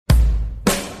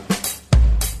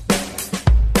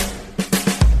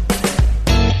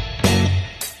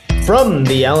From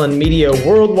the Allen Media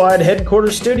Worldwide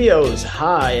Headquarters Studios,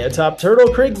 high atop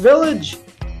Turtle Creek Village,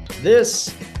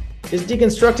 this is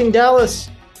Deconstructing Dallas.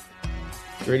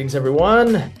 Greetings,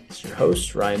 everyone. It's your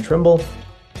host, Ryan Trimble,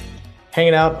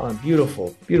 hanging out on a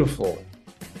beautiful, beautiful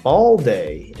fall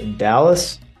day in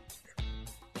Dallas.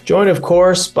 Joined, of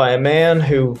course, by a man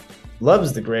who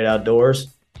loves the great outdoors.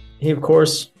 He, of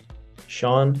course,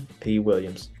 Sean P.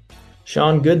 Williams.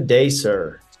 Sean, good day,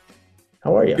 sir.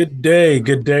 How are you? Good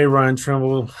day, Ryan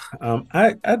Trimble.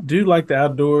 I do like the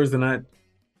outdoors, and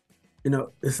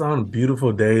it's on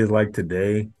beautiful days like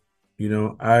today.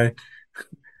 I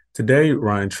today,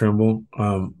 Ryan Trimble.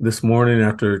 This morning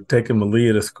after taking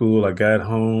Malia to school, I got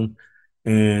home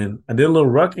and I did a little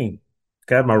rucking.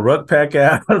 Got my ruck pack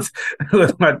out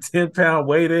with my 10-pound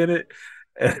weight in it,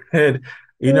 and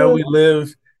we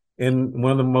live in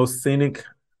one of the most scenic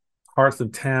parts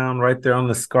of town right there on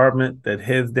the escarpment that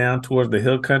heads down towards the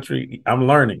hill country. I'm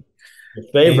learning. Your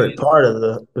favorite And part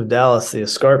of Dallas, the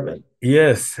escarpment.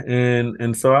 yes,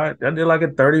 and so I did like a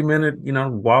 30-minute,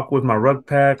 walk with my ruck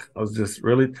pack. I was just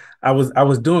really I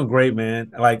was doing great,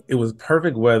 man. Like it was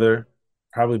perfect weather,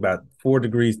 probably about 4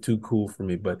 degrees too cool for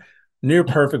me, but near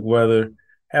perfect weather.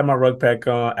 Had my ruck pack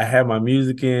on. I had my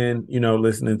music in,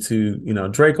 listening to,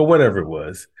 Drake or whatever it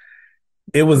was.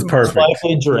 It was Most perfect.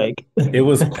 likely Drake. It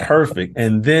was perfect.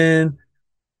 And then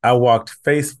I walked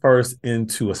face first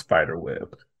into a spider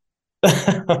web.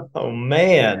 Oh,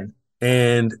 man.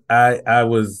 And I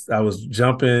was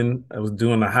jumping, I was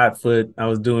doing a hot foot, I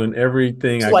was doing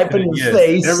everything I Swiping could. your Yes,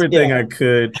 face. everything Yeah. I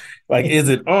could. Like, is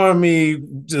it on me?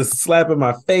 Just slapping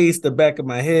my face, the back of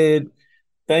my head.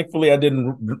 Thankfully, I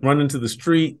didn't run into the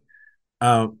street.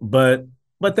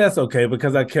 But that's okay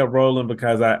because I kept rolling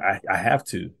because I have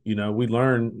to. We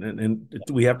learn and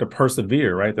we have to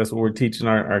persevere, right? That's what we're teaching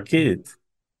our kids.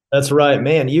 That's right,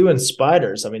 man. You and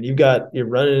spiders. I mean, you're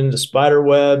running into spider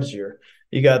webs.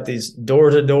 You got these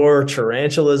door-to-door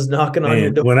tarantulas knocking on your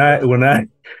And door. when I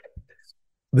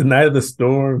the night of the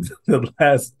storm, the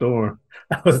last storm,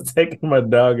 I was taking my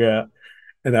dog out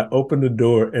and I opened the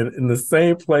door, and in the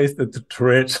same place that the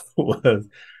tarantula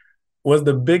was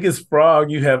the biggest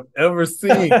frog you have ever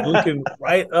seen, looking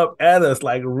right up at us,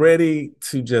 like ready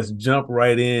to just jump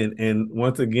right in. And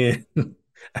once again,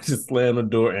 I just slammed the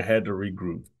door and had to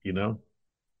regroup.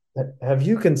 Have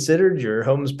you considered your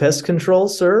home's pest control,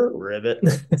 sir? Ribbit.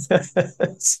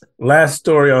 Last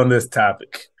story on this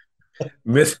topic.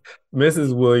 Miss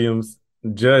Mrs. Williams,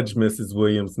 Judge Mrs.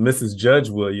 Williams, Mrs. Judge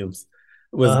Williams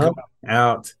was Uh-huh. going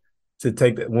out to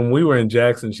take that. When we were in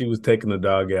Jackson, she was taking the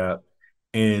dog out,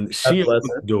 and God she bless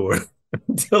opened her. the door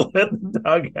to let the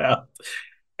dog out.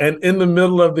 And in the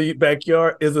middle of the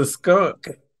backyard is a skunk.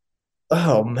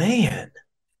 Oh, man.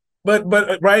 But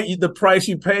right, the price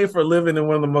you pay for living in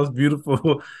one of the most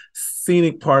beautiful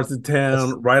scenic parts of That's,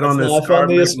 town, right that's on the life on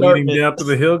the escarpment leading escarpment. down to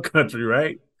the hill country,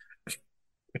 right?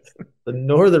 The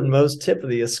northernmost tip of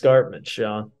the escarpment,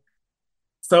 Sean.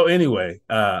 So anyway,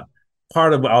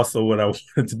 part of also what I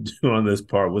wanted to do on this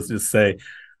part was just say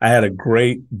I had a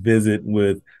great visit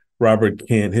with Robert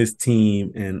Kent, his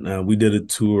team, and we did a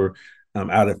tour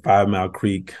out at 5 Mile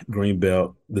Creek,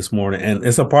 Greenbelt this morning. And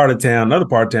it's a part of town, another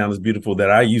part of town is beautiful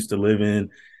that I used to live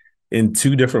in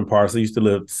two different parts. I used to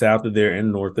live south of there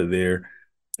and north of there,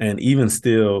 and even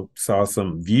still saw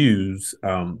some views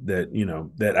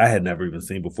that I had never even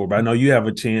seen before. But I know you have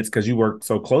a chance because you work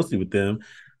so closely with them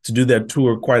to do that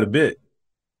tour quite a bit.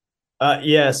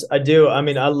 Yes, I do. I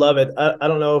mean, I love it. I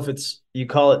don't know if you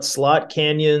call it slot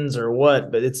canyons or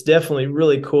what, but it's definitely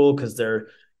really cool because they're,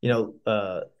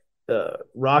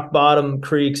 rock bottom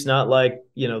creeks, not like,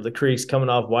 the creeks coming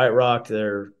off White Rock.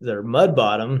 They're mud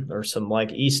bottom or some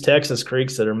like East Texas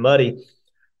creeks that are muddy.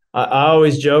 I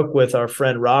always joke with our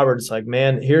friend Robert. It's like,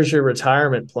 man, here's your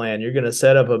retirement plan. You're going to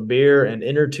set up a beer and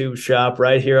inner tube shop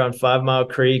right here on 5 Mile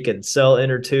Creek and sell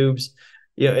inner tubes,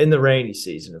 in the rainy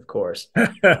season, of course.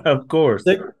 Of course.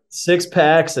 Six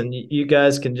packs, and you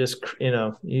guys can just,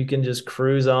 you can just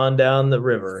cruise on down the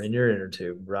river in your inner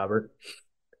tube, Robert.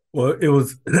 Well, it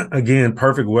was again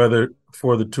perfect weather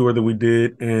for the tour that we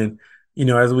did, and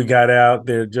as we got out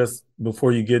there just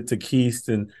before you get to Keast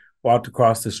and walked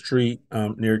across the street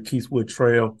near Keastwood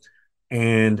Trail,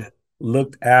 and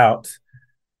looked out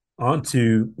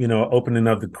onto opening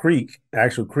of the creek,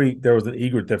 actual creek. There was an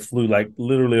egret that flew like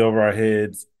literally over our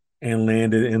heads and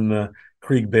landed in the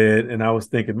creek bed, and I was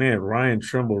thinking, man, Ryan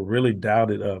Trimble really dialed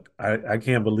it up. I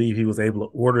can't believe he was able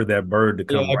to order that bird to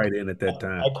Yeah, come right in at that I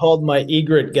time. called my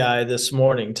egret guy this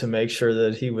morning to make sure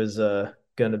that he was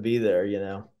going to be there.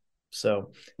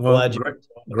 So Well, glad you.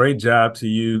 great job to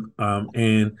you.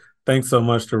 And thanks so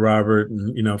much to Robert,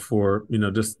 and for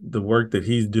just the work that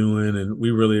he's doing, and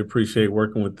we really appreciate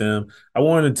working with them. I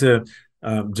wanted to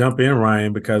jump in,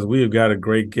 Ryan, because we have got a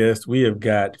great guest. We have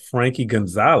got Franky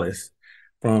Gonzalez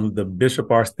from the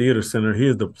Bishop Arts Theater Center. He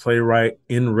is the playwright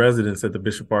in residence at the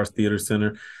Bishop Arts Theater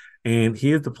Center, and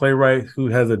he is the playwright who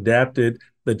has adapted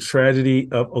the tragedy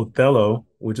of Othello,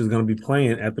 which is going to be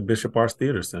playing at the Bishop Arts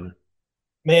Theater Center.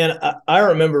 Man, I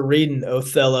remember reading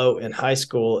Othello in high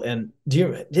school, and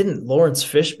didn't Lawrence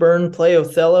Fishburne play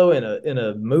Othello in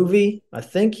a movie? I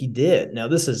think he did. Now,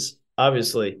 this is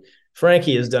obviously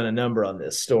Franky has done a number on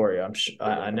this story.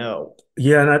 I know.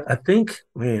 Yeah, and I think,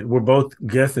 man, we're both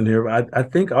guessing here. But I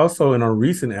think also in a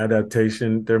recent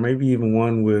adaptation, there may be even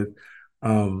one with,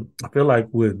 I feel like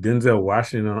with Denzel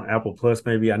Washington on Apple Plus.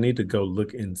 Maybe I need to go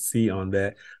look and see on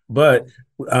that. But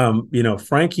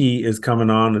Frankie is coming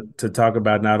on to talk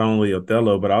about not only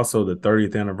Othello but also the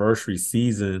 30th anniversary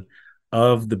season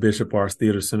of the Bishop Arts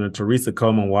Theater Center. Teresa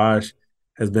Coleman Wash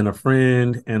has been a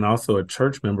friend and also a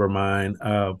church member of mine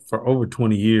for over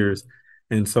 20 years.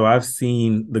 And so I've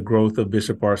seen the growth of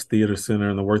Bishop Arts Theater Center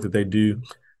and the work that they do.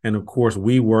 And of course,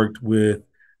 we worked with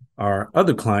our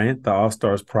other client, the All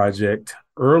Stars Project,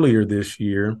 earlier this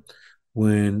year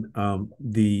when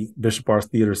the Bishop Arts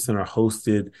Theater Center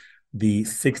hosted the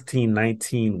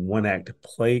 1619 One Act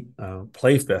Play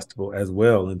Festival as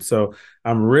well. And so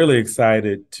I'm really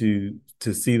excited to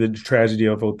see the tragedy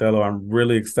of Othello. I'm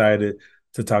really excited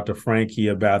to talk to Franky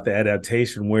about the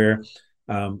adaptation where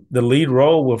the lead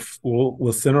role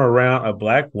will center around a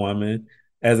Black woman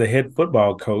as a head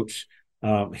football coach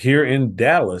here in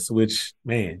Dallas, which,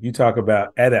 man, you talk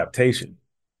about adaptation.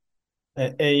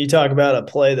 And you talk about a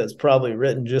play that's probably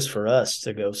written just for us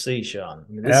to go see, Sean.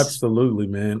 I mean, Absolutely,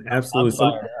 man. I'm Absolutely.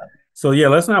 fired up. So yeah,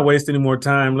 let's not waste any more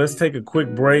time. Let's take a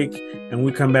quick break. And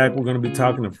we come back, we're going to be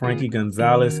talking to Franky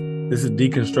Gonzalez. This is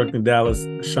Deconstructing Dallas.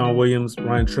 Sean Williams,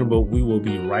 Ryan Trimble. We will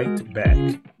be right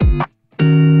back.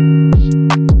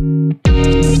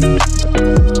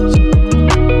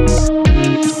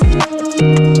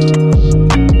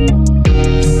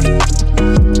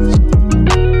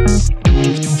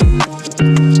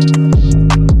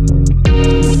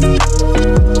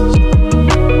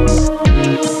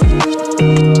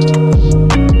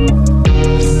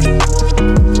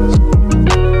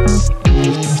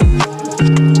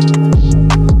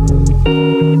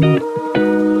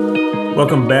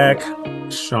 Welcome back,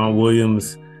 Sean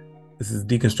Williams. This is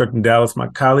Deconstructing Dallas. My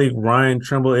colleague Ryan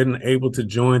Trimble isn't able to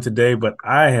join today, but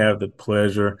I have the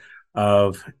pleasure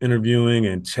of interviewing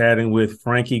and chatting with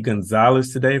Franky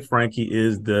Gonzalez today. Franky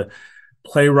is the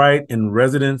playwright in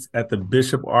residence at the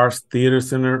Bishop Arts Theater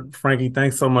Center. Franky,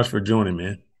 thanks so much for joining,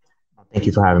 man. Thank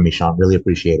you for having me, Sean. Really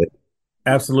appreciate it.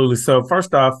 Absolutely. So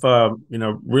first off,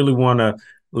 really want to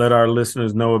let our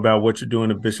listeners know about what you're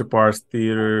doing at Bishop Arts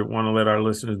Theater. Want to let our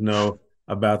listeners know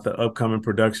about the upcoming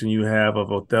production you have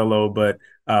of Othello, but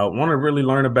want to really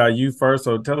learn about you first.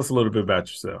 So tell us a little bit about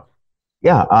yourself.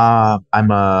 Yeah,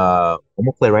 I'm a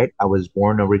playwright. I was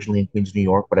born originally in Queens, New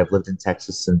York, but I've lived in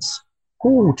Texas since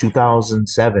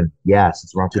 2007. Yeah,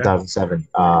 since around Okay. 2007.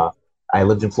 I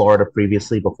lived in Florida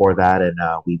previously before that, and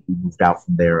we moved out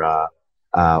from there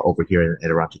over here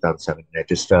in around 2007. And I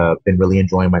just been really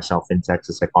enjoying myself in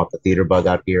Texas. I caught the theater bug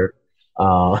out here,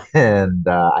 and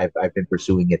I've been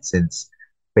pursuing it since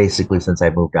I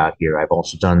moved out here. I've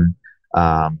also done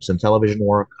some television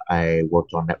work. I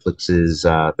worked on Netflix's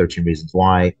 13 Reasons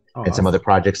Why Oh, and some awesome. other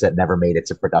projects that never made it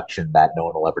to production that no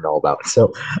one will ever know about.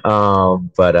 So,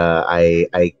 but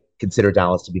I consider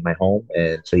Dallas to be my home.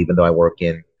 And so even though I work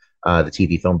in the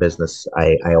TV film business,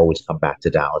 I always come back to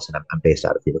Dallas and I'm based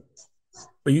out of here.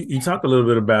 Well, you talked a little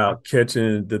bit about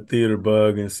catching the theater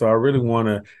bug. And so I really want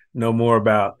to know more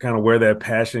about kind of where that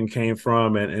passion came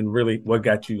from and really what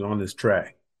got you on this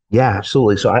track. Yeah,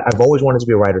 absolutely. So I've always wanted to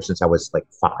be a writer since I was like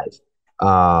five.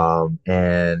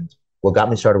 And what got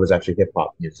me started was actually hip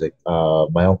hop music.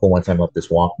 My uncle one time left this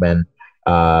Walkman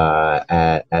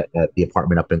at the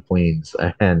apartment up in Queens,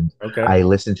 and Okay. I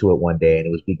listened to it one day, and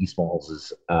it was Biggie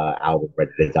Smalls' album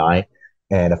 "Ready to Die."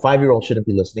 And a 5-year-old shouldn't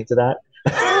be listening to that,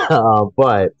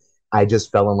 but I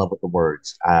just fell in love with the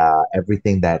words.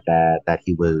 Everything that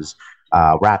he was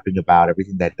rapping about,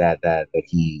 everything that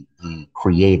he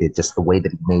created, just the way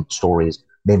that he made stories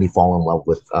made me fall in love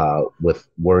with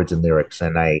words and lyrics.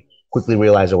 And I quickly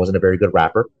realized I wasn't a very good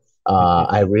rapper.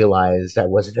 I realized I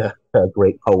wasn't a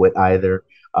great poet either.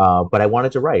 But I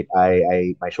wanted to write.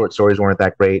 My short stories weren't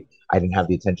that great. I didn't have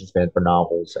the attention span for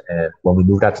novels. And when we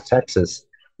moved out to Texas,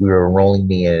 we were enrolling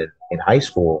me in high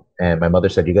school, and my mother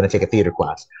said, "You're going to take a theater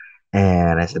class."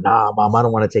 And I said, "Nah, mom, I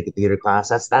don't want to take a theater class.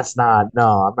 That's not.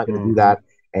 No, I'm not going to do Hmm. that."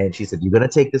 And she said, "You're going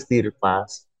to take this theater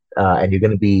class, and you're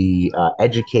going to be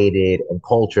educated and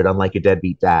cultured, unlike your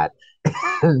deadbeat dad."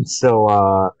 And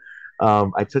so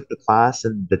I took the class,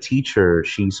 and the teacher,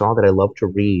 she saw that I loved to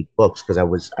read books because I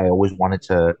always wanted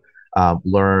to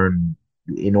learn.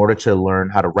 In order to learn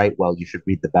how to write well, you should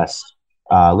read the best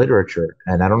literature.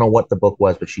 And I don't know what the book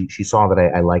was, but she saw that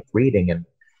I liked reading, and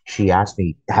she asked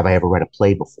me, "Have I ever read a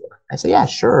play before?" I said, "Yeah,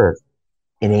 sure."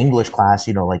 In English class,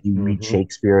 like you read Mm-hmm.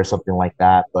 Shakespeare or something like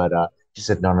that. But she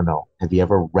said, "No, no, no. Have you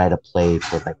ever read a play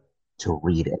for like to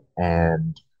read it?"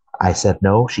 And I said,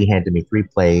 "No." She handed me three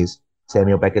plays: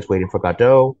 Samuel Beckett's Waiting for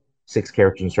Godot, Six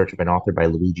Characters in Search of an Author by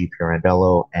Luigi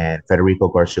Pirandello, and Federico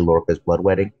Garcia Lorca's Blood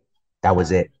Wedding. That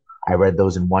was it. I read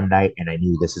those in one night, and I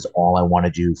knew this is all I want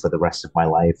to do for the rest of my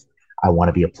life. I want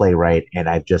to be a playwright, and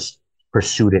I've just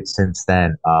pursued it since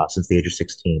then, since the age of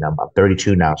 16. I'm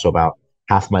 32 now, so about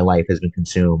half my life has been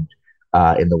consumed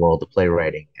in the world of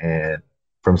playwriting. And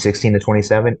from 16 to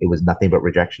 27, it was nothing but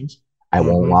rejections. I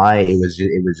won't Mm-hmm. lie. It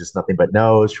was just nothing but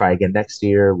no's. Try again next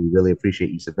year. We really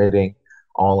appreciate you submitting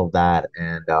all of that.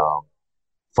 And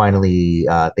finally,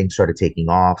 things started taking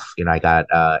off. I got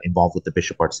involved with the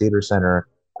Bishop Arts Theater Center,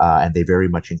 and they very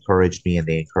much encouraged me, and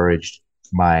they encouraged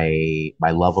my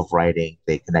love of writing.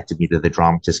 They connected me to the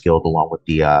Dramatist Guild along with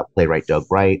the playwright Doug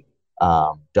Wright.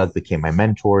 Doug became my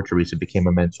mentor. Teresa became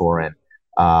a mentor, and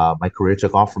my career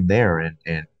took off from there.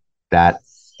 And that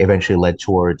eventually led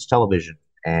towards television.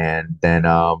 And then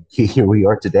here we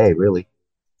are today, really.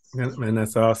 Man,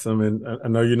 that's awesome. And I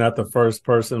know you're not the first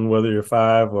person, whether you're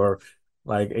 5 or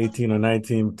like 18 or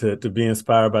 19, to be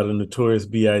inspired by the Notorious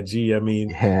B.I.G. I mean,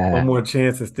 One Yeah. More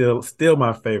Chance is still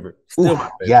my favorite. Still my Oof.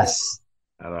 favorite Yes.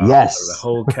 out of the Yes.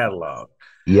 whole catalog.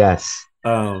 Yes.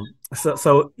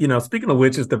 So speaking of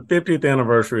which, it's the 50th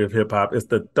anniversary of hip hop. It's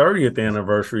the 30th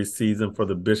anniversary season for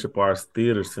the Bishop Arts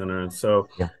Theater Center. And so,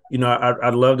 Yeah.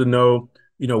 I'd love to know,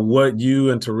 what you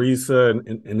and Teresa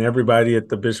and everybody at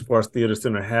the Bishop Arts Theater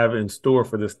Center have in store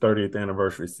for this 30th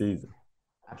anniversary season.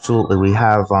 Absolutely.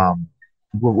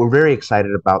 We're very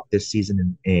excited about this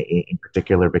season in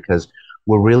particular because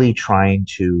we're really trying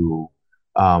to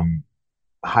um,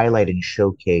 highlight and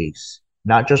showcase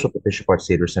not just what the Bishop Arts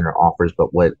Theater Center offers,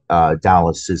 but what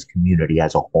Dallas's community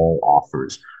as a whole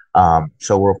offers.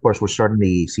 So we're starting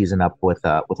the season up with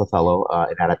Othello,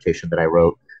 an adaptation that I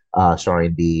wrote,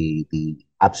 starring the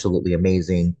absolutely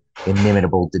amazing,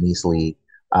 inimitable Denise Lee.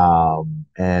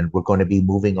 And we're going to be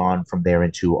moving on from there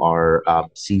into our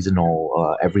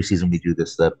seasonal. Every season we do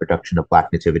this, the production of Black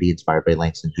Nativity, inspired by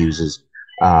Langston Hughes's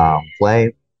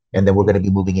play. And then we're going to be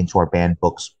moving into our Banned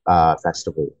Books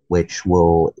Festival, which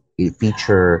will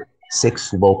feature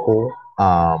 6 local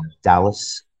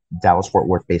Dallas Fort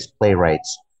Worth based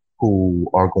playwrights who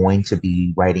are going to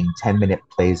be writing 10-minute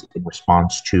plays in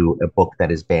response to a book that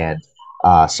is banned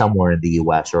somewhere in the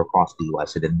U.S. or across the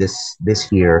U.S. And in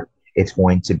this year, it's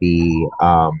going to be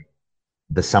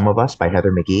The Sum of Us by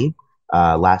Heather McGee.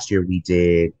 Last year we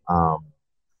did the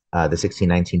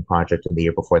 1619 Project, and the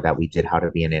year before that we did How to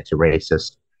Be an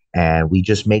Anti-Racist. And we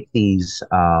just make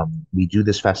we do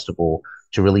this festival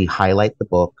to really highlight the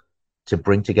book, to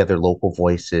bring together local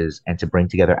voices, and to bring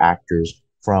together actors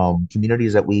from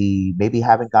communities that we maybe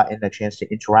haven't gotten a chance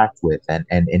to interact with, and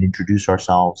introduce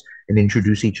ourselves and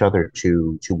introduce each other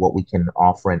to what we can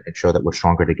offer, and show that we're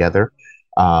stronger together.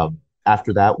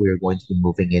 After that, we're going to be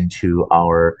moving into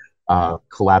our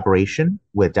collaboration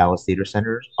with Dallas Theater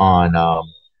Centers on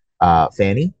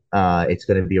Fanny. It's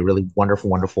going to be a really wonderful,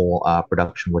 wonderful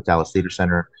production with Dallas Theater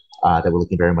Center that we're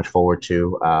looking very much forward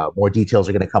to. More details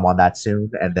are going to come on that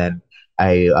soon. And then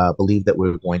I believe that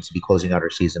we're going to be closing out our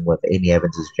season with Amy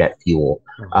Evans's Jet Fuel,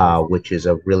 which is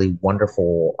a really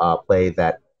wonderful play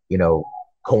that,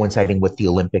 coinciding with the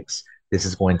Olympics, this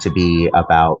is going to be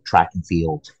about track and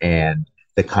field and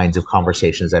the kinds of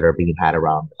conversations that are being had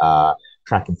around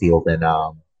track and field, and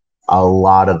a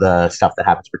lot of the stuff that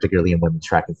happens, particularly in women's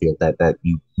track and field, that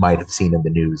you might have seen in the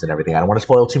news and everything. I don't want to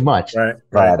spoil too much, Right,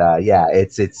 right. but yeah,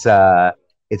 it's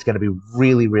going to be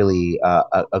really, really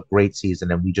a great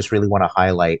season, and we just really want to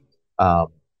highlight um,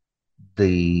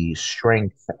 the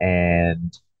strength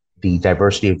and the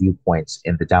diversity of viewpoints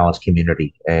in the Dallas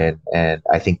community, and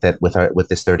I think that with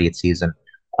this 30th season,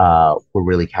 we're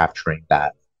really capturing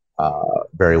that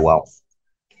very well.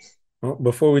 Well,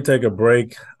 before we take a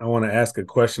break, I want to ask a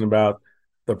question about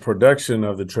the production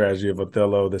of the tragedy of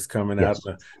Othello that's coming out Yes.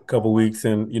 in a couple of weeks.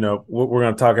 And, we're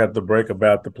going to talk at the break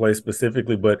about the play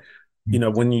specifically. But,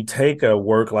 when you take a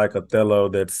work like Othello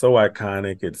that's so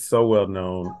iconic, it's so well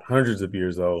known, hundreds of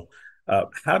years old,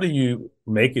 how do you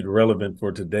make it relevant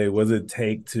for today? What does it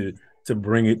take to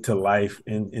bring it to life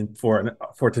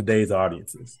for today's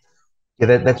audiences?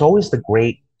 Yeah, that's always the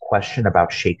great question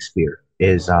about Shakespeare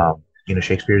is,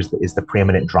 Shakespeare is the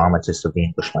preeminent dramatist of the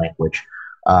English language.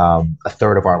 A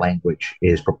third of our language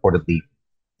is purportedly,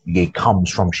 it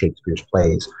comes from Shakespeare's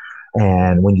plays.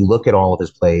 And when you look at all of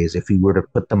his plays, if you were to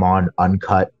put them on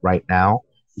uncut right now,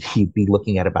 you'd be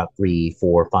looking at about 3,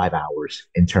 4, 5 hours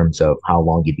in terms of how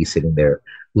long you'd be sitting there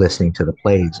listening to the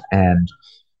plays. And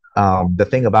the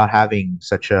thing about having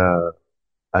such a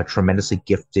tremendously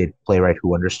gifted playwright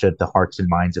who understood the hearts and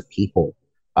minds of people,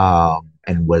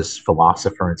 and was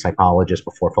philosopher and psychologist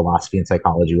before philosophy and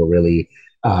psychology were really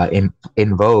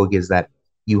in vogue, is that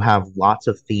you have lots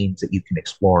of themes that you can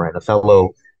explore. And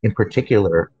Othello, in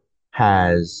particular,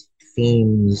 has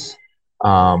themes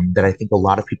that I think a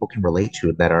lot of people can relate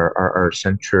to, that are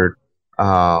centered,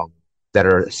 um, that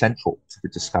are central to the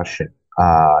discussion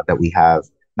that we have,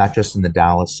 not just in the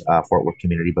Dallas Fort Worth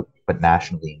community, but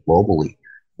nationally and globally.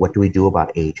 What do we do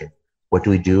about aging? What do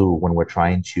we do when we're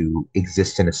trying to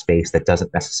exist in a space that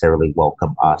doesn't necessarily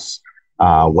welcome us?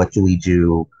 What do we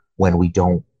do when we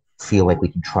don't feel like we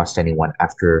can trust anyone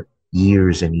after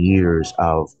years and years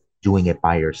of doing it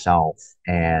by yourself,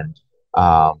 and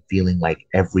feeling like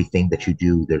everything that you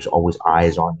do, there's always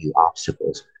eyes on you,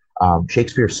 obstacles.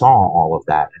 Shakespeare saw all of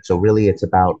that. And so, really, it's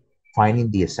about finding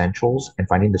the essentials and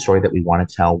finding the story that we want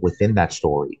to tell within that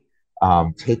story,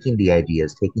 taking the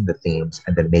ideas, taking the themes,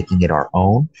 and then making it our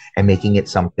own, and making it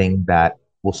something that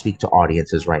will speak to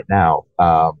audiences right now.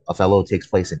 Othello takes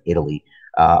place in Italy,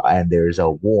 and there's a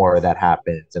war that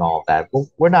happens and all of that. Well,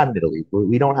 we're not in Italy.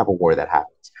 We don't have a war that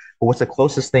happens. But what's the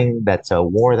closest thing that's a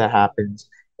war that happens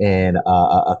in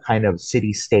a kind of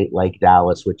city state like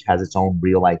Dallas, which has its own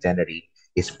real identity,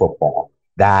 is football.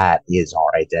 That is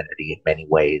our identity in many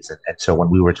ways. And so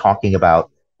when we were talking about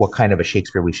what kind of a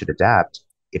Shakespeare we should adapt,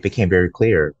 it became very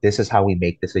clear. This is how we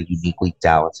make this a uniquely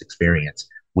Dallas experience.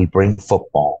 We bring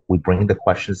football, we bring the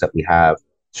questions that we have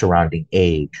surrounding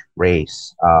age,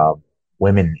 race,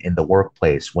 women in the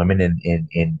workplace, women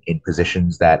in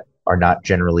positions that are not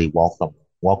generally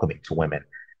welcoming to women.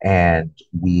 And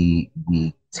we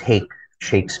take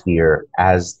Shakespeare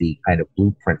as the kind of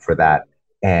blueprint for that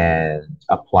and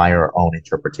apply our own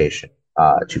interpretation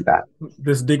to that.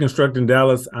 This is Deconstructing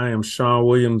Dallas. I am Sean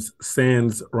Williams,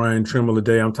 sans Ryan Trimble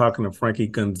today. I'm talking to Franky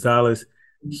Gonzalez.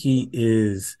 He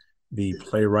is the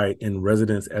playwright in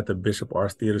residence at the Bishop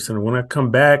Arts Theater Center. When I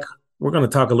come back, we're going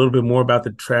to talk a little bit more about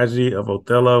the tragedy of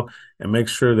Othello and make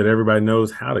sure that everybody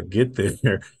knows how to get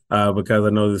there, because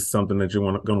I know this is something that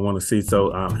you're going to want to see.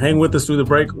 So hang with us through the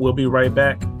break. We'll be right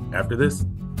back after this.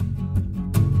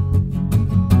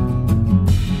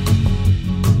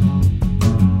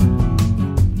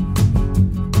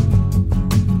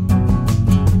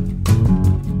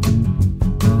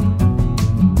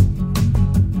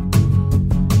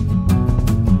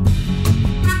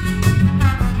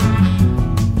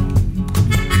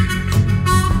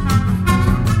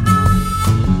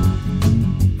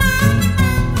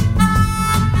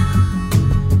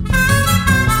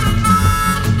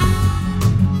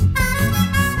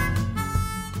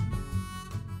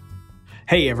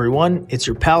 Hey everyone, it's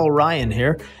your pal Ryan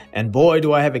here, and boy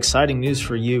do I have exciting news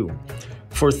for you.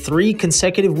 For 3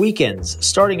 consecutive weekends,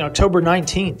 starting October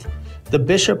 19th, the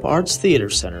Bishop Arts Theater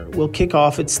Center will kick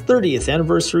off its 30th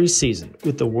anniversary season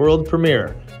with the world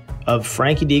premiere of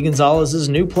Franky D. Gonzalez's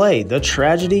new play, The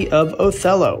Tragedy of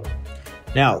Othello.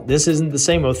 Now, this isn't the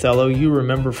same Othello you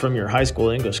remember from your high school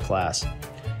English class.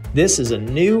 This is a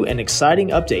new and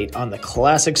exciting update on the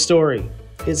classic story.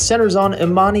 It centers on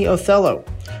Imani Othello,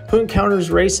 who encounters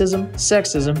racism,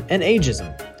 sexism, and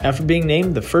ageism after being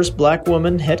named the first black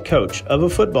woman head coach of a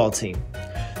football team.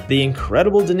 The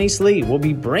incredible Denise Lee will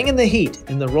be bringing the heat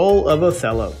in the role of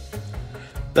Othello.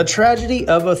 The Tragedy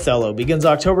of Othello begins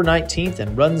October 19th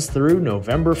and runs through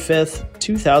November 5th,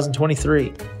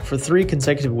 2023, for 3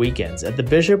 consecutive weekends at the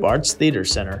Bishop Arts Theater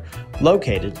Center,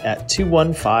 located at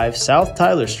 215 South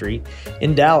Tyler Street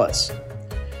in Dallas.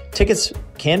 Tickets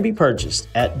can be purchased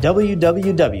at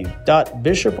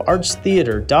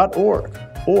www.bishopartstheater.org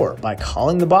or by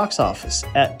calling the box office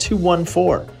at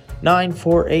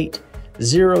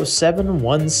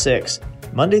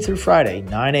 214-948-0716, Monday through Friday,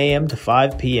 9 a.m. to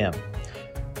 5 p.m.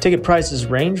 Ticket prices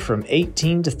range from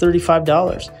 $18 to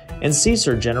 $35, and seats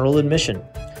are general admission.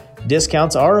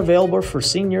 Discounts are available for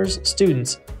seniors,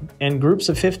 students, and groups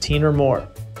of 15 or more.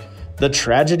 The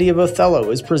Tragedy of Othello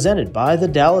is presented by the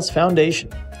Dallas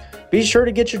Foundation. Be sure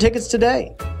to get your tickets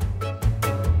today.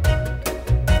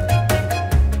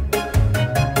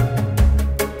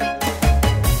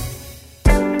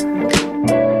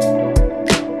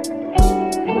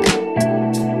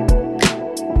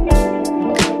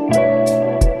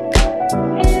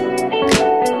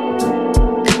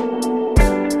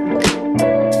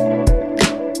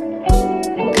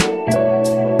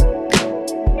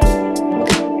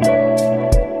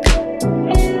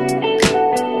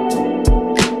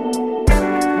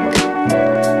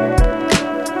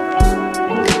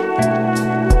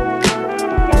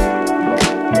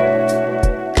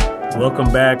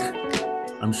 Welcome back.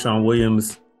 I'm Sean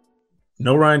Williams.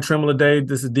 No Ryan Trimble today.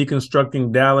 This is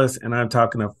Deconstructing Dallas, and I'm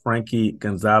talking to Franky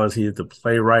Gonzalez. He is the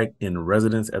playwright in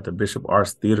residence at the Bishop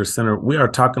Arts Theater Center. We are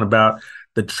talking about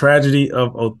the tragedy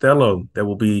of Othello that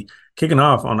will be kicking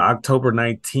off on October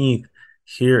 19th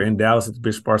here in Dallas at the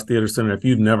Bishop Arts Theater Center. If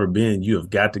you've never been, you have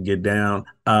got to get down.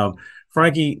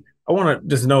 Franky, I want to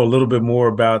just know a little bit more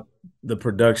about the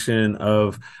production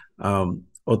of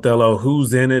Othello.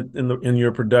 Who's in it in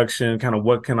your production? Kind of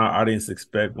what can our audience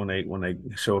expect when they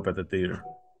show up at the theater?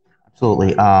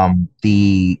 Absolutely.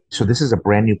 So this is a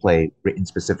brand new play written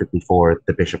specifically for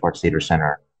the Bishop Arts Theater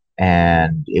Center,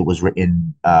 and it was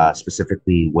written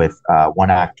specifically with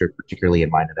one actor particularly in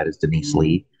mind, and that is Denise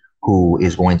Lee, who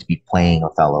is going to be playing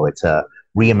Othello. It's a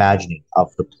reimagining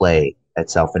of the play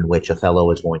itself, in which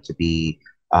Othello is going to be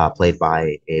played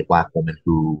by a Black woman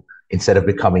who, instead of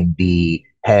becoming the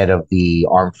head of the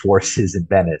armed forces in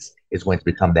Venice, is going to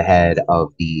become the head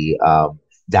of the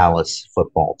Dallas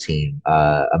football team,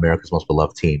 America's most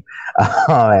beloved team.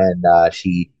 And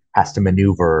she has to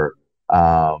maneuver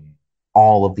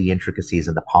all of the intricacies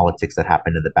and the politics that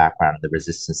happen in the background and the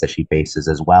resistance that she faces,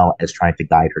 as well as trying to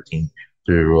guide her team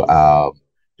through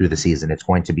the season. It's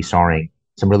going to be starring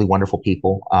some really wonderful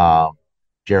people.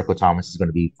 Jericho Thomas is going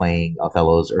to be playing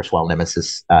Othello's erstwhile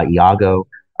nemesis, Iago.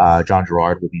 John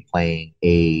Gerard will be playing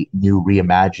a new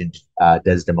reimagined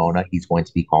Desdemona. He's going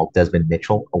to be called Desmond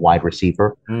Mitchell, a wide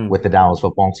receiver with the Dallas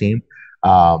football team.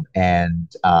 The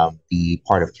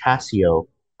part of Cassio,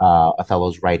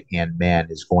 Othello's right-hand man,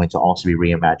 is going to also be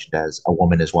reimagined as a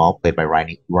woman as well, played by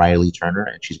Riley Turner,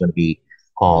 and she's going to be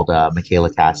called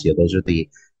Michaela Cassio. Those are the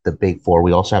big four.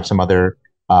 We also have some other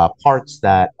parts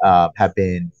that have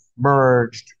been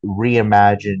merged,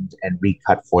 reimagined, and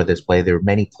recut for this play. There are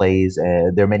many plays,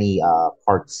 there are many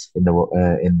parts in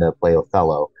the play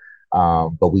Othello,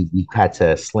 but we've had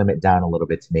to slim it down a little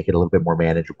bit to make it a little bit more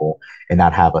manageable and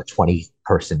not have a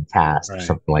 20-person cast or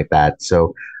something like that.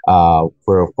 So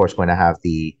we're of course going to have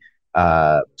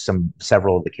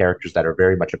several of the characters that are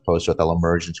very much opposed to Othello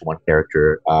merged into one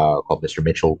character called Mr.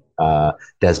 Mitchell,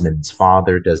 Desmond's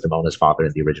father, Desdemona's father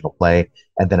in the original play,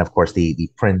 and then of course the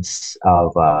Prince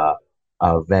of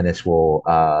Venice will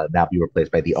now be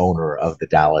replaced by the owner of the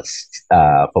Dallas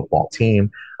football team.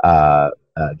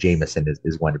 Jameson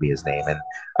is going to be his name,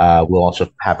 and we'll also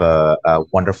have a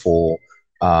wonderful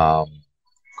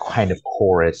kind of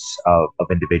chorus of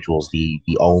individuals, the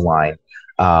O line,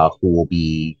 who will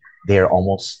be they're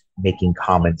almost making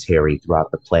commentary throughout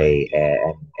the play,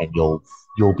 and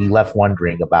you'll be left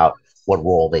wondering about what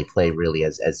role they play really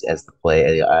as the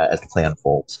play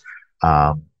unfolds.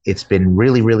 It's been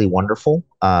really, really wonderful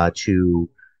to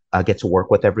get to work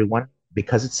with everyone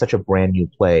because it's such a brand new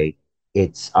play.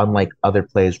 It's unlike other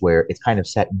plays where it's kind of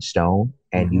set in stone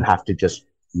and you have to just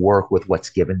work with what's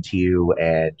given to you,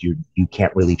 and you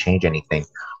can't really change anything.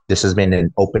 This has been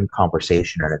an open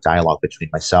conversation and a dialogue between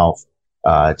myself,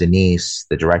 Denise,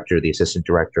 the director, the assistant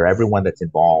director, everyone that's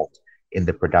involved in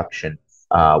the production.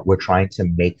 We're trying to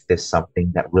make this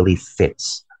something that really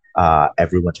fits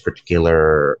everyone's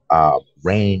particular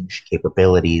range,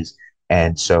 capabilities.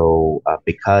 And so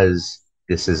because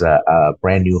this is a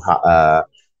brand new, hot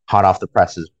off the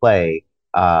presses play,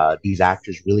 these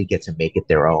actors really get to make it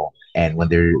their own. And when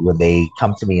they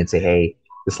come to me and say, hey,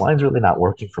 this line's really not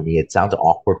working for me, it sounds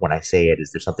awkward when I say it,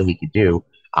 is there something we could do?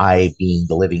 I, being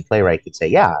the living playwright, could say,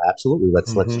 yeah, absolutely.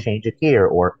 Let's change it here,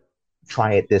 or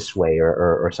try it this way,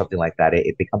 or something like that.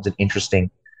 It becomes an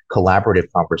interesting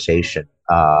collaborative conversation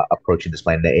approaching this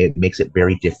play. And it makes it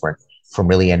very different from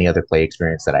really any other play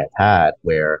experience that I've had,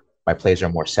 where my plays are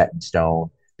more set in stone.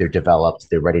 They're developed,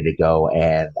 they're ready to go.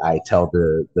 And I tell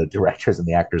the directors and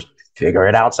the actors, figure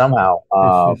it out somehow.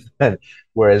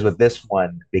 Whereas with this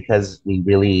one, because we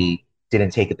really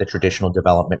didn't take it the traditional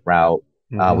development route,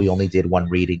 we only did one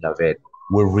reading of it.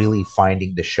 We're really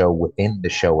finding the show within the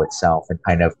show itself and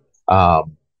kind of,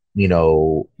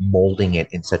 molding it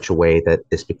in such a way that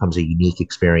this becomes a unique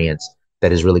experience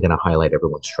that is really going to highlight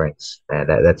everyone's strengths. And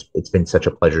it's been such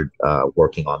a pleasure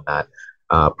working on that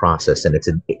process. And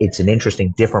it's an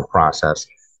interesting, different process,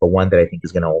 but one that I think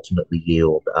is going to ultimately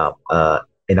yield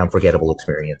an unforgettable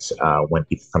experience when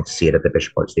people come to see it at the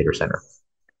Bishop Arts Theater Center.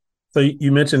 So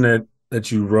you mentioned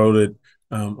that you wrote it,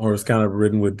 or it's kind of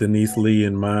written with Denise Lee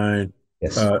in mind,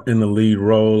 yes, in the lead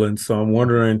role. And so I'm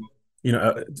wondering,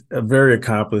 a very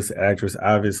accomplished actress,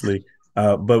 obviously,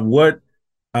 but what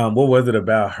was it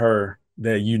about her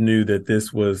that you knew that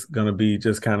this was going to be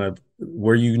just kind of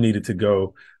where you needed to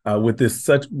go with this,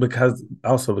 because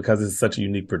it's such a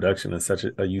unique production and such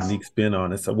a unique spin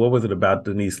on it? So what was it about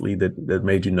Denise Lee that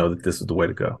made you know that this is the way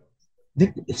to go?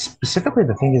 Specifically,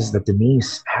 the thing is that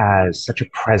Denise has such a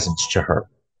presence to her.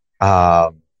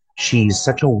 Um, she's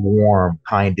such a warm,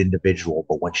 kind individual,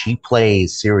 but when she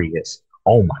plays serious,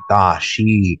 oh my gosh,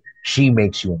 she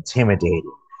makes you intimidated.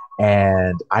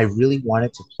 And I really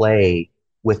wanted to play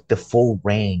with the full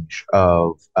range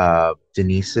of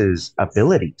Denise's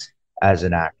abilities as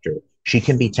an actor. She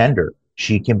can be tender,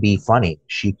 she can be funny,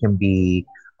 she can be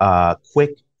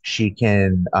quick, she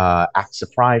can act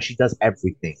surprised. She does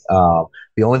everything.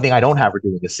 The only thing I don't have her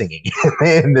doing is singing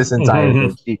in this entire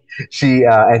thing.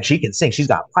 And she can sing. She's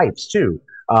got pipes too.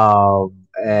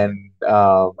 And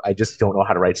I just don't know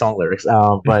how to write song lyrics.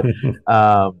 But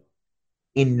um,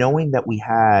 in knowing that we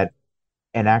had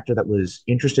an actor that was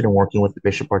interested in working with the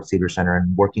Bishop Arts Theater Center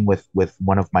and working with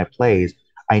one of my plays,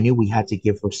 I knew we had to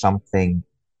give her something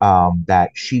that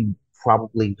she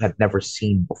probably had never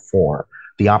seen before.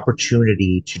 The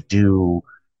opportunity to do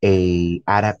a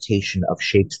adaptation of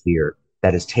Shakespeare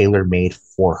that is tailor made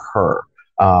for her.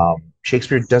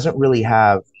 Shakespeare doesn't really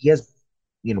have, he has,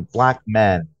 black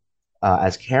men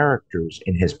as characters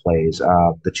in his plays.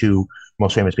 The two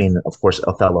most famous being, of course,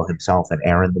 Othello himself and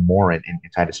Aaron the Moor in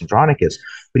Titus Andronicus.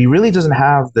 But he really doesn't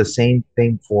have the same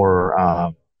thing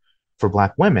for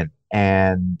Black women.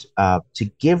 And to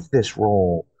give this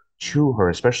role to her,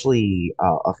 especially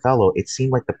Othello, it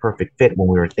seemed like the perfect fit when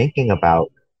we were thinking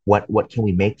about what can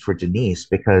we make for Denise,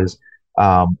 because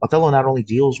Othello not only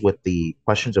deals with the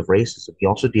questions of racism, he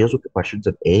also deals with the questions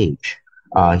of age.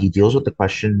 He deals with the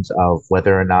questions of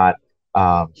whether or not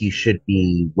he should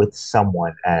be with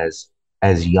someone as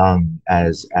young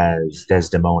as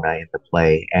Desdemona in the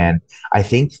play. And I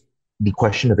think the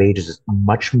question of age is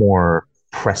much more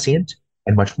prescient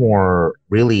and much more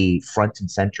really front and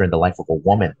center in the life of a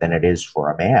woman than it is for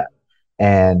a man.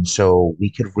 And so we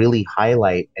could really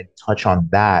highlight and touch on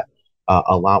that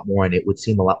a lot more, and it would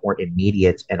seem a lot more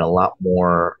immediate and a lot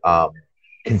more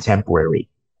contemporary.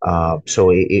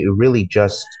 So it really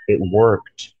just it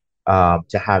worked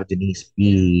to have Denise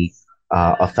be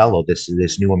Othello.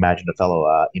 This new imagined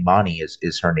Othello. Imani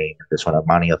is her name. This one,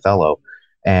 Imani Othello,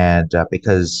 and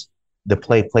because the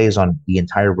play plays on the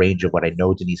entire range of what I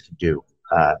know Denise can do.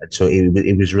 And so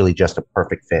it was really just a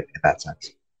perfect fit in that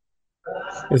sense.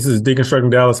 This is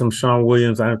Deconstructing Dallas. I'm Sean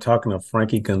Williams. I am talking to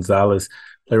Franky Gonzalez,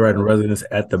 playwright in residence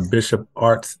at the Bishop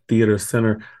Arts Theater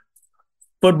Center.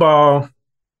 Football,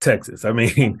 Texas. I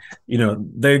mean,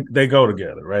 they go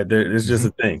together, right? It's just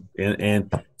a thing.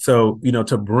 And so,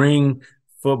 to bring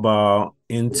football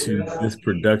into this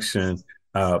production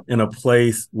in a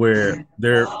place where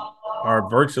there are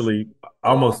virtually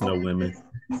almost no women,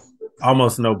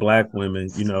 almost no Black women.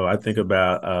 I think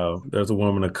about there's a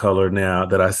woman of color now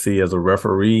that I see as a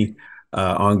referee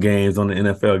on games, on the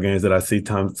NFL games that I see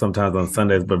sometimes on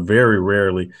Sundays, but very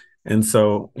rarely. And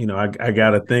so, I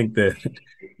got to think that,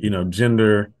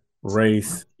 gender,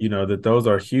 race, that those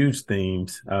are huge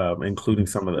themes, including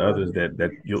some of the others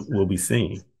that we'll be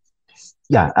seeing.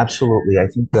 Yeah, absolutely. I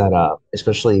think that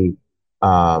especially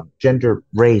gender,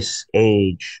 race,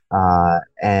 age,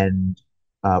 and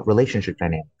relationship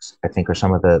dynamics, I think are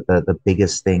some of the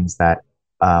biggest things that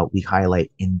we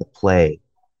highlight in the play.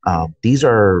 These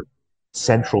are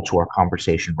central to our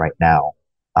conversation right now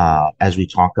as we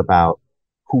talk about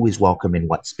who is welcome in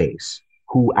what space,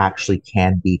 who actually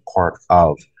can be part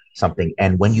of something.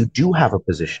 And when you do have a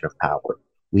position of power,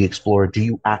 we explore, do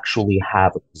you actually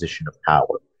have a position of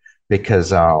power?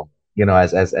 Because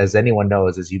as anyone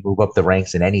knows, as you move up the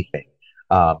ranks in anything,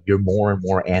 you're more and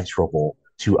more answerable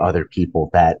to other people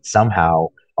that somehow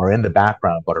are in the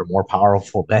background but are more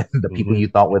powerful than the people you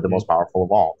thought were the most powerful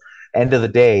of all. End of the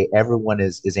day, everyone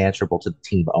is answerable to the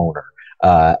team owner,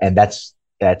 and that's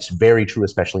very true,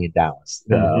 especially in Dallas,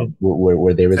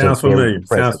 where there is Sounds a very familiar.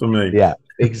 present. Sounds familiar. Yeah,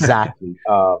 exactly.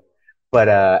 But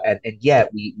and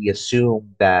yet we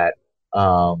assume that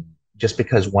just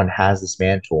because one has this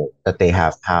mantle that they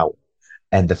have power.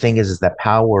 And the thing is that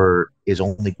power is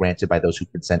only granted by those who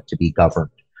consent to be governed.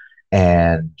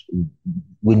 And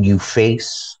when you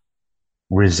face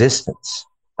resistance,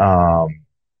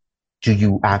 do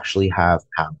you actually have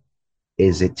power?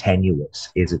 Is it tenuous?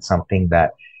 Is it something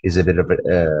that is a bit of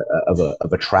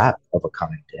a trap of a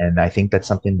kind? And I think that's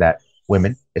something that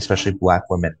women, especially Black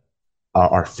women,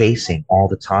 are facing all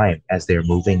the time as they're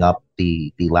moving up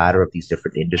the ladder of these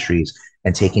different industries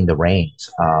and taking the reins.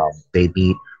 They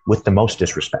meet with the most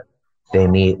disrespect. They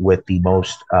meet with the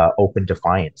most open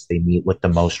defiance. They meet with the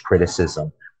most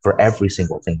criticism for every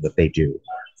single thing that they do.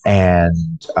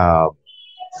 And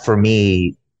for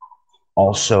me,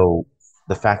 also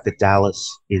the fact that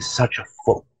Dallas is such a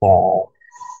football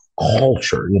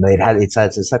culture,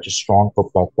 it's such a strong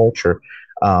football culture.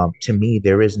 To me,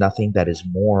 there is nothing that is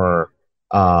more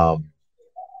um,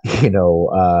 you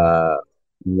know,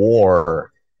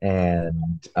 war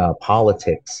and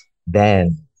politics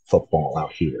than football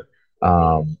out here.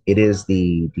 It is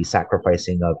the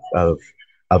sacrificing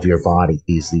of your body.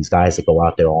 These guys that go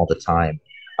out there all the time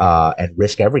and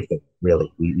risk everything.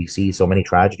 Really, we see so many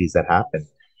tragedies that happen,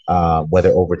 whether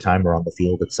over time or on the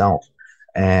field itself.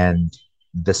 And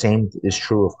the same is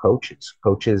true of coaches.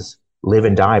 Coaches live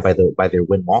and die by their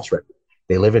win loss record.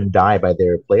 They live and die by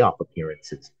their playoff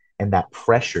appearances and that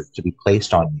pressure to be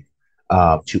placed on you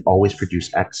to always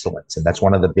produce excellence. And that's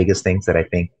one of the biggest things that I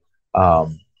think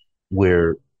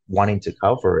we're wanting to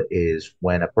cover is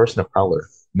when a person of color,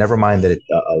 never mind that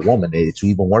a woman, it's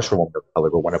even worse for a woman of color,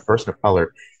 but when a person of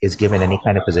color is given any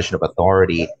kind of position of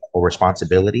authority or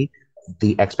responsibility,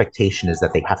 the expectation is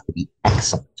that they have to be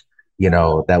excellent. You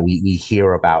know, that we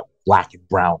hear about black and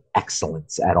brown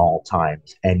excellence at all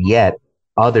times. And yet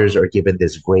others are given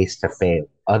this grace to fail.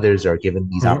 Others are given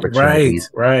these opportunities,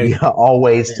 right.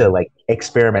 Always to like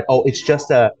experiment. Oh, it's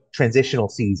just a transitional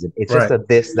season. It's just a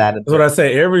this, that, and that's what I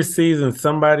say. Every season,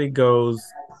 somebody goes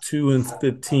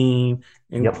 2-15.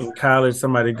 In college,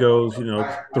 somebody goes,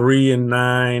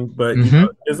 3-9. But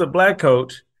as a black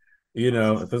coach,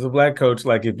 if there's a black coach,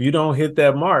 like if you don't hit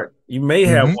that mark, you may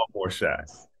have one more shot.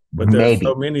 But there's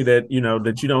so many that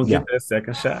that you don't get that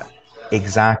second shot.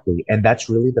 Exactly. And that's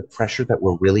really the pressure that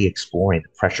we're really exploring, the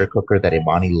pressure cooker that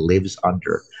Imani lives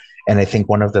under. And I think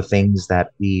one of the things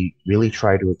that we really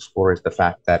try to explore is the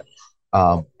fact that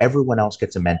everyone else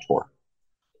gets a mentor.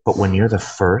 But when you're the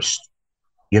first,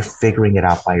 you're figuring it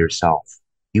out by yourself.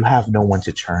 You have no one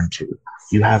to turn to.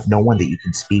 You have no one that you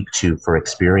can speak to for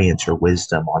experience or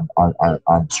wisdom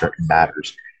on certain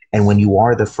matters. And when you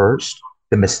are the first,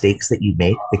 the mistakes that you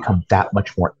make become that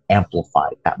much more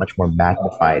amplified, that much more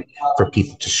magnified for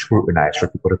people to scrutinize, for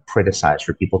people to criticize,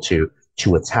 for people to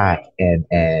attack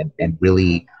and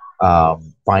really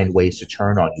find ways to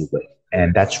turn on you with.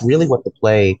 And that's really what the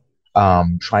play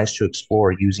tries to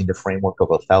explore using the framework of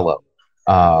Othello.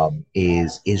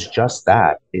 Is just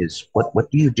that, is what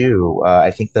do you do?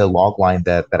 I think the log line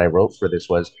that I wrote for this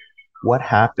was, what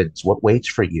happens, what waits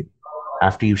for you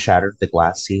after you shattered the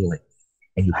glass ceiling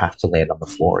and you have to land on the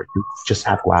floor? You just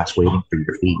have glass waiting for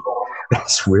your feet.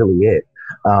 That's really it.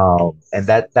 And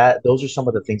that those are some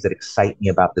of the things that excite me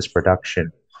about this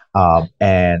production,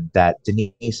 and that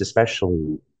Denise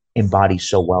especially embodies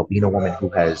so well, being a woman who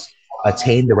has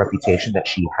attained the reputation that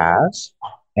she has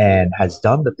and has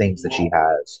done the things that she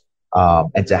has,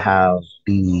 and to have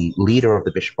the leader of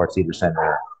the Bishop Arts Theater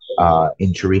Center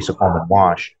in Teresa Coleman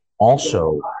Wash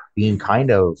also being kind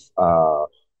of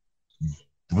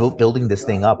building this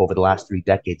thing up over the last 3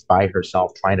 decades by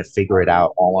herself, trying to figure it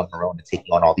out all on her own and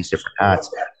taking on all these different hats.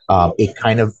 It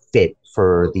kind of fit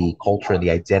for the culture and the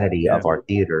identity of our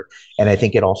theater. And I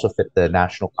think it also fit the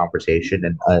national conversation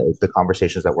and the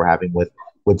conversations that we're having with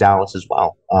Dallas as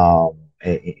well,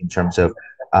 in terms of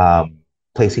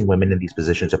placing women in these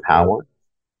positions of power.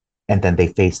 And then they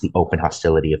face the open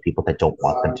hostility of people that don't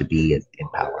want them to be in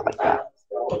power like that.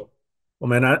 Well,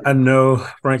 man, I know,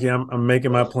 Franky, I'm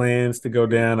making my plans to go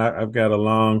down. I've got a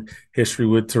long history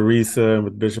with Teresa and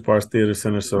with Bishop Arts Theater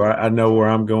Center, so I know where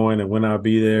I'm going and when I'll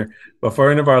be there. But for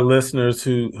any of our listeners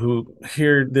who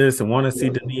hear this and want to see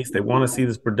Denise, they want to see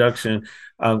this production,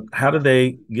 how do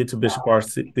they get to Bishop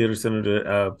Arts Theater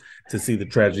Center to see the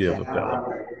tragedy of Othello?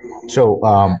 So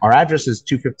our address is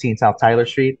 215 South Tyler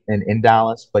Street in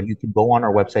Dallas, but you can go on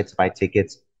our website to buy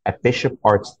tickets at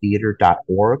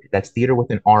bishopartstheater.org. That's theater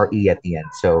with an R-E at the end.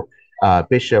 So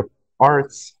Bishop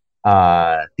Arts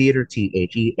Theater,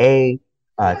 THEATRE.org.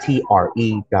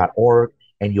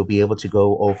 And you'll be able to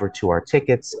go over to our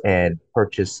tickets and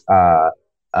purchase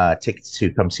tickets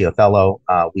to come see Othello.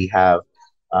 We're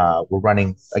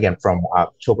running again from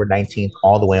October 19th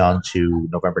all the way on to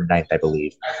November 9th, I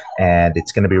believe. And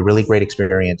it's going to be a really great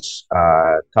experience.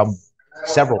 Come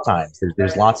several times.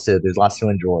 There's lots to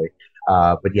enjoy.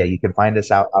 But yeah, you can find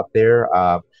us out there.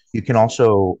 You can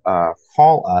also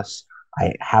call us.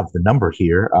 I have the number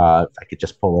here. If I could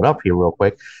just pull it up here real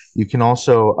quick. You can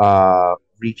also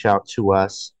reach out to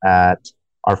us at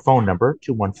our phone number,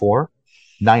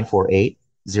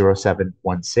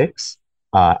 214-948-0716,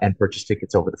 and purchase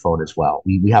tickets over the phone as well.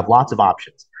 We have lots of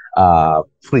options.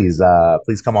 Please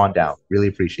come on down. Really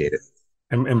appreciate it.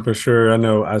 And for sure, I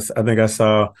know, I think I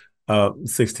saw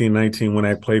 1619 when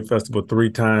I played festival 3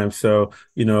 times. So,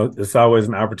 it's always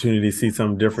an opportunity to see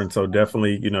something different. So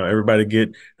definitely,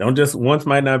 everybody don't just once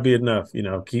might not be enough,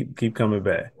 keep coming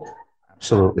back.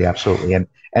 Absolutely. Absolutely.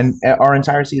 And our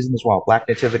entire season as well, Black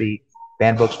Nativity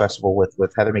Band Books Festival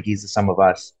with Heather McGee's The Sum of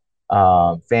Us.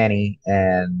 Fanny,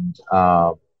 and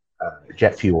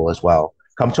Jet Fuel as well.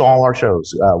 Come to all our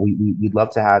shows. We'd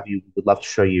love to have you. We'd love to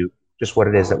show you just what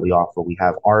it is that we offer. We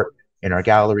have art in our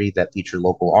gallery that feature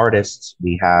local artists.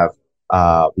 We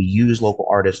use local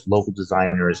artists, local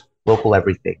designers, local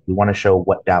everything. We want to show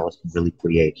what Dallas can really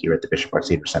create here at the Bishop Art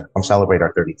Theater Center. Come celebrate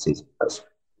our 30th season with us.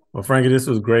 Well, Frankie, this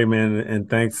was great, man, and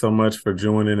thanks so much for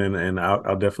joining. And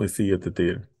I'll definitely see you at the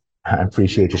theater. I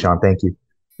appreciate you, Sean. Thank you.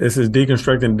 This is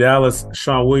Deconstructing Dallas.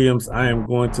 Sean Williams. I am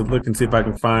going to look and see if I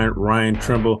can find Ryan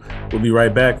Trimble. We'll be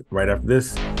right back right after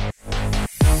this.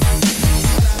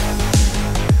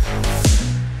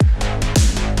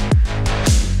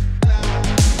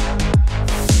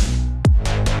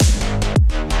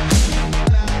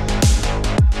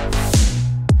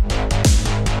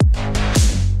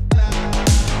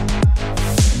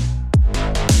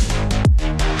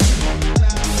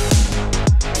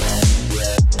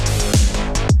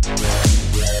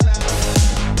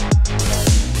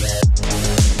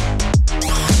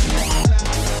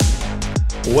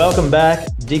 Welcome back.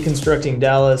 Deconstructing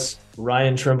Dallas.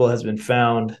 Ryan Trimble has been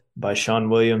found by Sean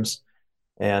Williams.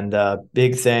 And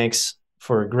big thanks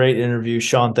for a great interview.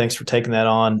 Sean, thanks for taking that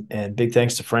on. And big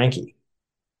thanks to Franky.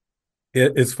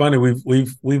 It's funny.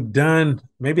 We've done,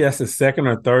 maybe that's the second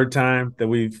or third time that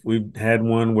we've had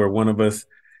one where one of us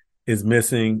is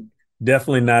missing.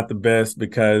 Definitely not the best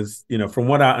because, from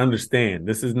what I understand,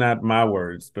 this is not my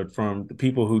words, but from the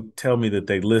people who tell me that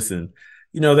they listen,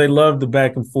 they love the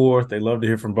back and forth. They love to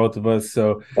hear from both of us.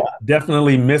 So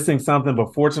definitely missing something.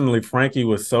 But fortunately, Franky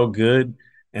was so good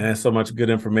and has so much good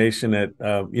information that,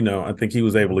 I think he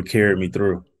was able to carry me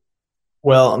through.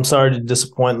 Well, I'm sorry to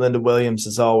disappoint Linda Williams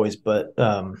as always, but,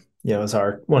 as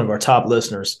one of our top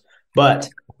listeners. But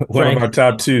one of our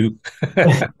top two.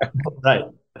 Right.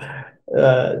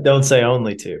 Don't say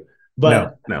only two.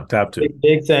 But no, top two.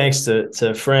 Big thanks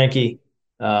to Franky.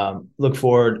 Look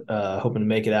forward, hoping to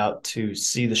make it out to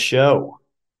see the show.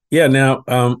 Yeah. Now,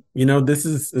 this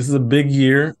is a big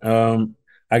year. I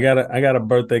got a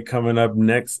birthday coming up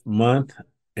next month,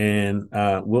 and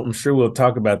I'm sure we'll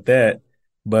talk about that.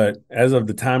 But as of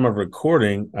the time of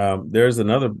recording, there's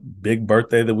another big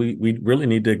birthday that we really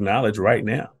need to acknowledge right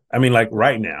now. I mean, like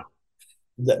right now.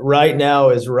 Right now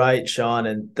is right, Sean,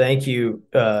 and thank you.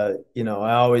 I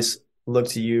always look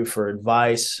to you for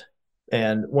advice.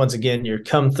 And once again, you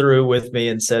come through with me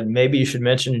and said, maybe you should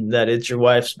mention that it's your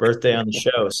wife's birthday on the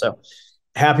show. So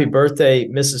happy birthday,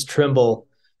 Mrs. Trimble.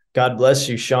 God bless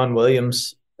you, Sean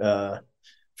Williams, for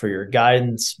your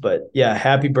guidance. But yeah,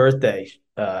 happy birthday.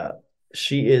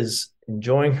 She is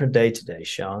enjoying her day today,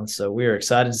 Sean. So we are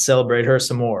excited to celebrate her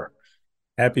some more.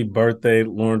 Happy birthday,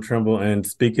 Lauren Trimble. And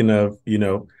speaking of,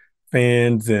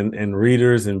 fans and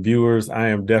readers and viewers, I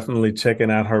am definitely checking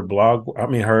out her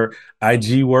her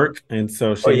IG work. And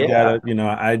so she's got an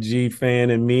IG fan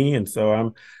in me. And so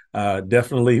I'm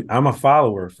a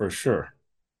follower for sure.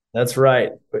 That's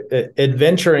right.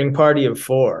 Adventuring Party of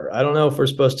Four. I don't know if we're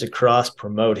supposed to cross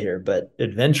promote here, but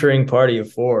Adventuring Party of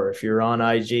Four, if you're on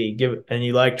IG and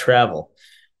you like travel,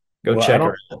 check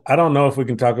her out. I don't know if we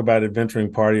can talk about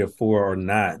Adventuring Party of Four or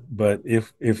not, but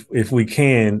if we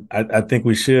can, I think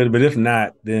we should. But if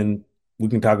not, then we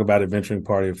can talk about Adventuring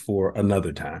Party of Four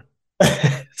another time.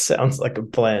 Sounds like a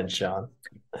plan, Sean.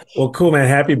 Well, cool, man.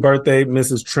 Happy birthday,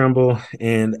 Mrs. Trimble.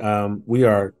 And we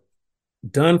are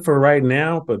done for right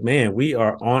now, but man, we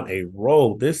are on a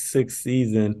roll. This sixth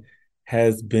season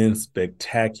has been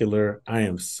spectacular. I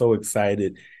am so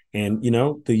excited. And,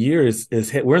 the year is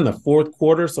hit. We're in the fourth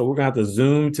quarter, so we're going to have to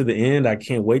zoom to the end. I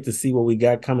can't wait to see what we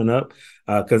got coming up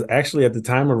because actually at the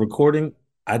time of recording,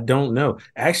 I don't know.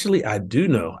 Actually, I do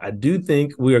know. I do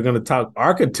think we are going to talk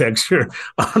architecture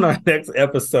on our next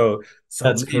episode. So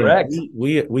that's correct.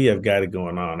 We have got it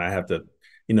going on. I have to,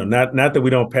 not that we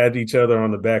don't pat each other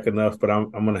on the back enough, but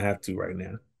I'm going to have to right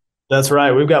now. That's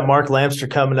right. We've got Mark Lamster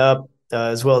coming up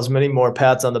as well as many more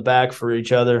pats on the back for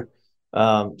each other.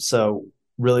 So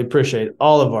really appreciate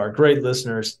all of our great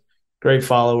listeners, great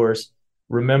followers.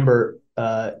 Remember,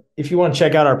 if you want to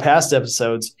check out our past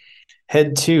episodes,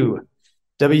 head to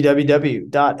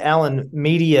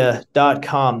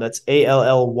www.allenmedia.com. That's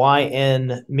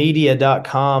ALLYN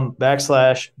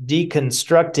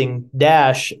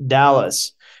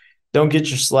media.com/deconstructing-Dallas. Don't get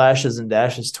your slashes and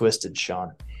dashes twisted,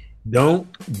 Sean. Don't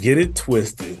get it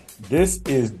twisted. This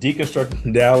is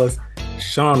Deconstructing Dallas.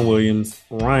 Sean Williams,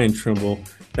 Ryan Trimble.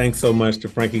 Thanks so much to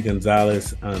Franky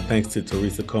Gonzalez. Thanks to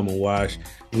Teresa Coleman-Wash.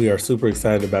 We are super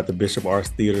excited about the Bishop Arts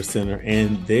Theater Center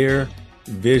and their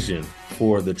vision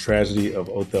for the tragedy of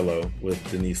Othello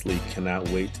with Denise Lee. Cannot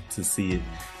wait to see it.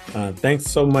 Thanks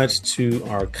so much to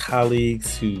our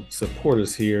colleagues who support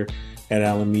us here at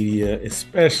Allen Media,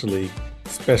 especially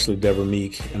Deborah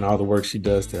Meek and all the work she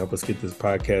does to help us get this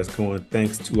podcast going.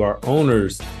 Thanks to our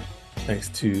owners. Thanks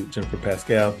to Jennifer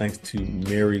Pascal. Thanks to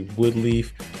Mary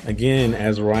Woodleaf. Again,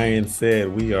 as Ryan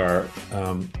said, we are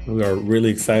really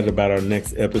excited about our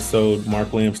next episode. Mark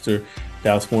Lamster,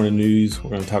 Dallas Morning News.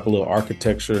 We're going to talk a little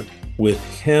architecture with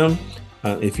him.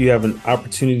 If you have an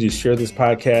opportunity to share this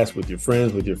podcast with your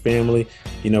friends, with your family,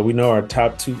 we know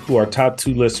who our top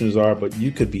two listeners are, but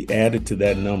you could be added to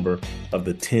that number of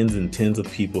the tens and tens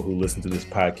of people who listen to this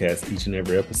podcast each and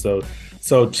every episode.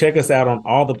 So check us out on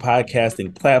all the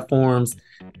podcasting platforms.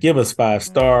 Give us 5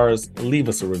 stars, leave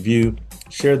us a review,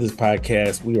 share this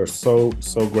podcast. We are so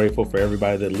grateful for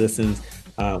everybody that listens.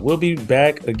 We'll be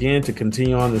back again to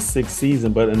continue on the 6th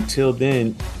season, but until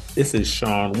then, this is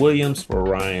Sean Williams for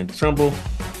Ryan Trimble.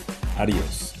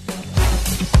 Adios.